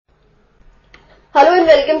Hello and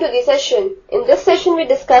welcome to the session. In this session we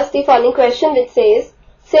discuss the following question which says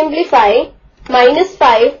simplify minus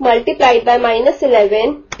 5 multiplied by minus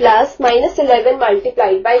 11 plus minus 11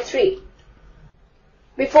 multiplied by 3.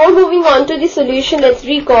 Before moving on to the solution, let's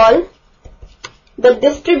recall the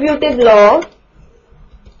distributive law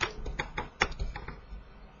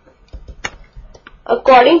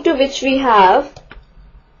according to which we have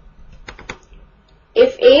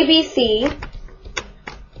if A, B, C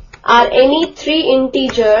are any three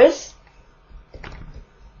integers,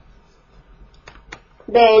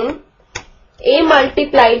 then A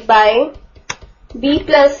multiplied by B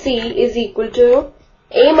plus C is equal to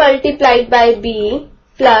A multiplied by B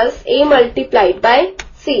plus A multiplied by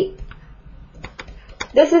C.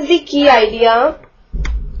 This is the key idea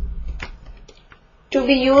to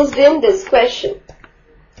be used in this question.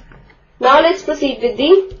 Now let's proceed with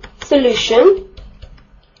the solution.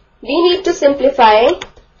 We need to simplify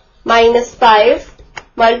minus 5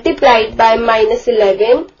 multiplied by minus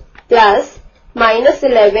 11 plus minus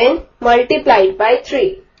 11 multiplied by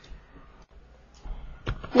 3.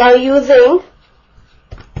 Now using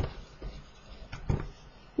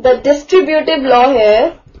the distributive law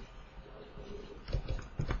here,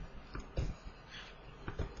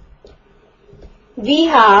 we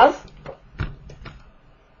have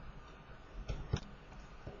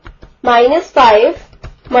minus 5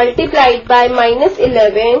 multiplied by minus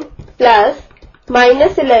 11 plus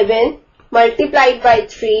minus 11 multiplied by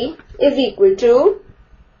 3 is equal to,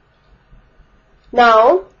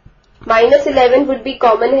 now minus 11 would be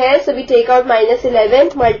common here, so we take out minus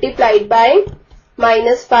 11 multiplied by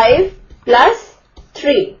minus 5 plus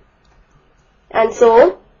 3, and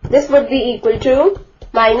so this would be equal to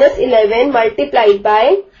minus 11 multiplied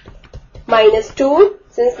by minus 2,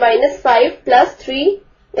 since minus 5 plus 3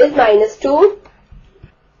 is minus 2,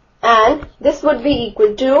 and this would be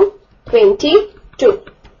equal to 22.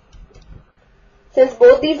 Since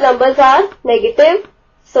both these numbers are negative,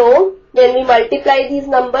 so when we multiply these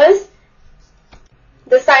numbers,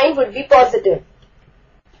 the sign would be positive.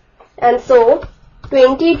 And so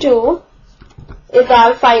 22 is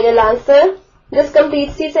our final answer. This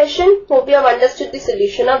completes the session. Hope you have understood the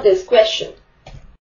solution of this question.